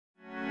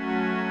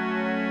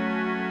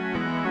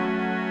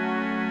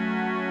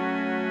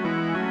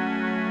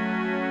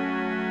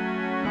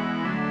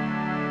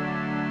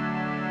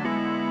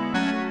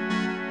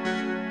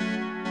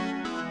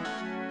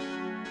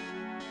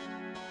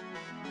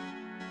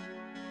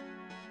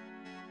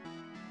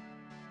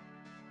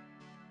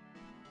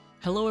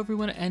Hello,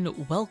 everyone,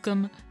 and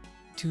welcome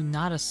to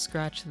Not a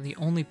Scratch, the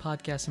only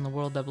podcast in the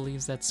world that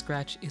believes that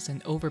Scratch is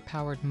an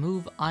overpowered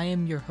move. I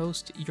am your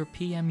host, your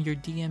PM, your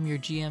DM, your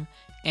GM,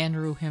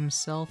 Andrew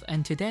himself,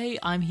 and today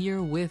I'm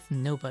here with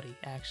nobody,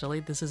 actually.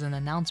 This is an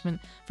announcement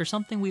for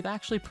something we've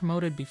actually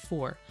promoted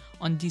before.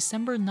 On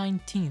December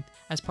 19th,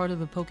 as part of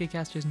the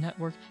Pokecasters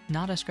Network,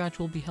 Not a Scratch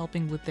will be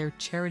helping with their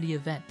charity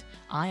event.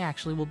 I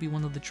actually will be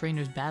one of the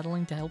trainers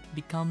battling to help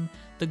become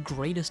the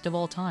greatest of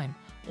all time.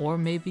 Or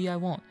maybe I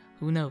won't.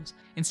 Who knows?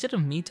 Instead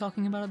of me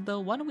talking about it though,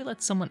 why don't we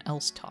let someone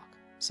else talk?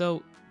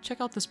 So check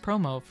out this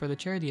promo for the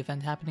charity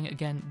event happening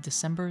again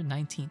December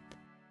 19th.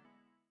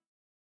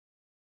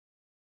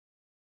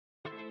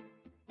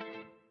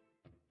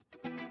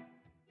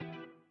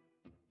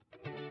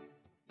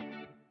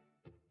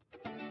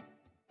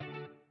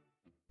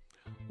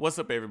 What's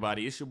up,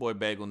 everybody? It's your boy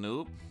Bagel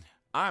Noob.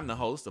 I'm the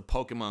host of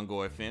Pokemon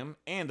Go FM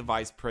and the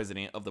vice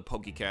president of the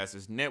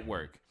Pokecasters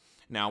Network.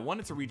 Now, I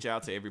wanted to reach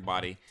out to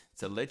everybody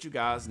to let you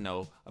guys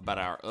know about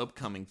our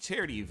upcoming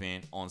charity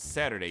event on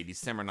Saturday,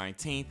 December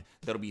 19th,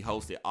 that'll be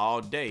hosted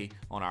all day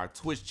on our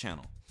Twitch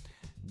channel.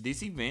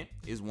 This event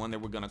is one that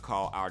we're going to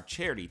call our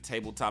Charity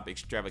Tabletop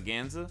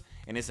Extravaganza,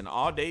 and it's an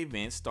all-day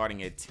event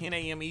starting at 10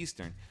 a.m.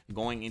 Eastern,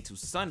 going into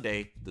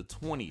Sunday, the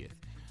 20th.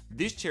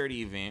 This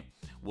charity event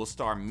will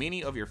star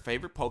many of your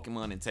favorite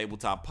Pokemon and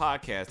tabletop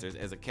podcasters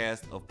as a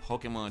cast of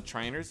Pokemon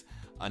trainers,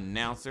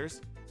 announcers,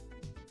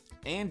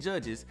 and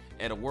judges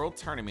at a world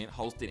tournament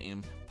hosted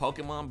in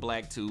Pokemon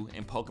Black 2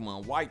 and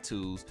Pokemon White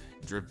 2's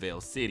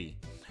Driftvale City.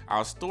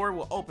 Our story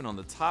will open on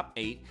the top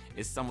 8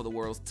 as some of the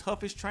world's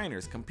toughest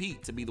trainers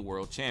compete to be the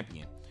world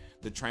champion.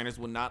 The trainers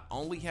will not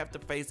only have to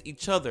face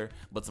each other,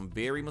 but some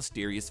very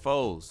mysterious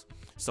foes.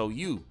 So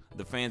you,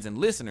 the fans and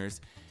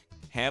listeners,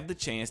 have the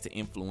chance to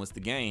influence the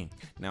game.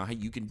 Now,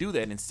 you can do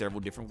that in several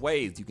different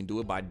ways. You can do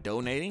it by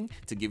donating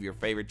to give your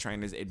favorite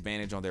trainers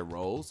advantage on their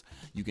roles.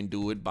 You can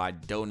do it by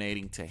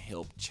donating to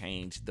help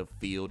change the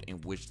field in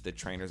which the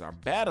trainers are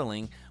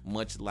battling,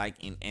 much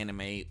like in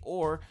anime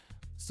or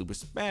Super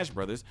Smash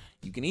Bros.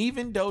 You can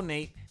even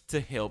donate to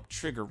help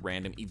trigger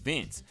random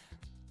events.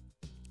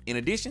 In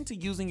addition to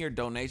using your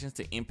donations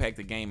to impact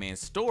the game and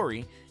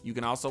story, you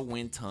can also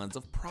win tons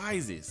of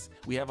prizes.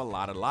 We have a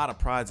lot of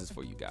prizes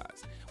for you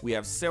guys. We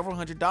have several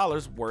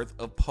 $100s worth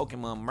of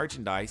Pokemon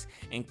merchandise,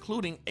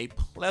 including a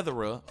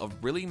plethora of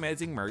really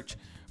amazing merch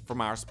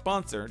from our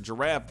sponsor,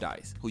 Giraffe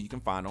Dice, who you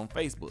can find on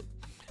Facebook.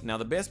 Now,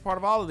 the best part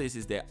of all of this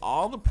is that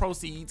all the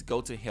proceeds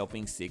go to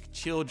helping sick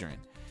children.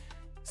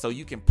 So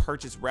you can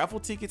purchase raffle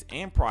tickets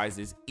and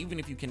prizes even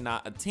if you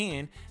cannot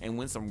attend and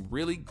win some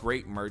really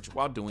great merch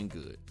while doing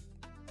good.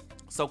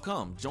 So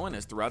come, join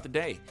us throughout the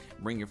day.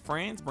 Bring your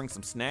friends, bring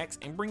some snacks,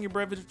 and bring your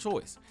beverage of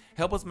choice.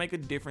 Help us make a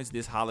difference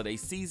this holiday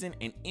season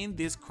and end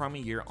this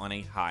crummy year on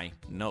a high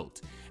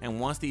note.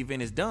 And once the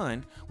event is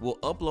done, we'll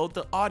upload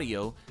the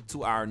audio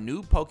to our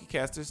new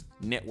Pokecasters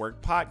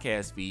Network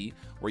podcast feed,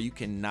 where you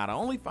can not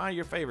only find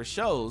your favorite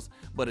shows,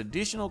 but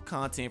additional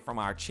content from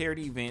our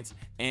charity events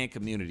and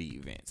community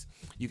events.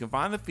 You can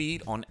find the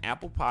feed on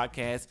Apple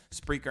Podcasts,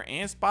 Spreaker,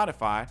 and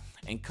Spotify,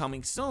 and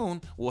coming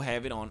soon, we'll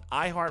have it on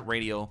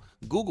iHeartRadio,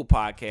 Google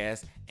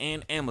Podcasts,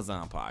 and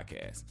Amazon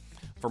Podcasts.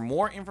 For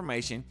more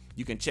information,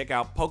 you can check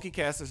out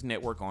Pokecasters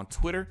Network on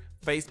Twitter,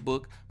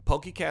 Facebook,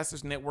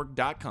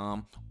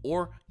 PokecastersNetwork.com,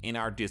 or in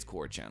our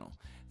Discord channel.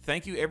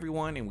 Thank you,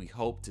 everyone, and we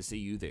hope to see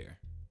you there.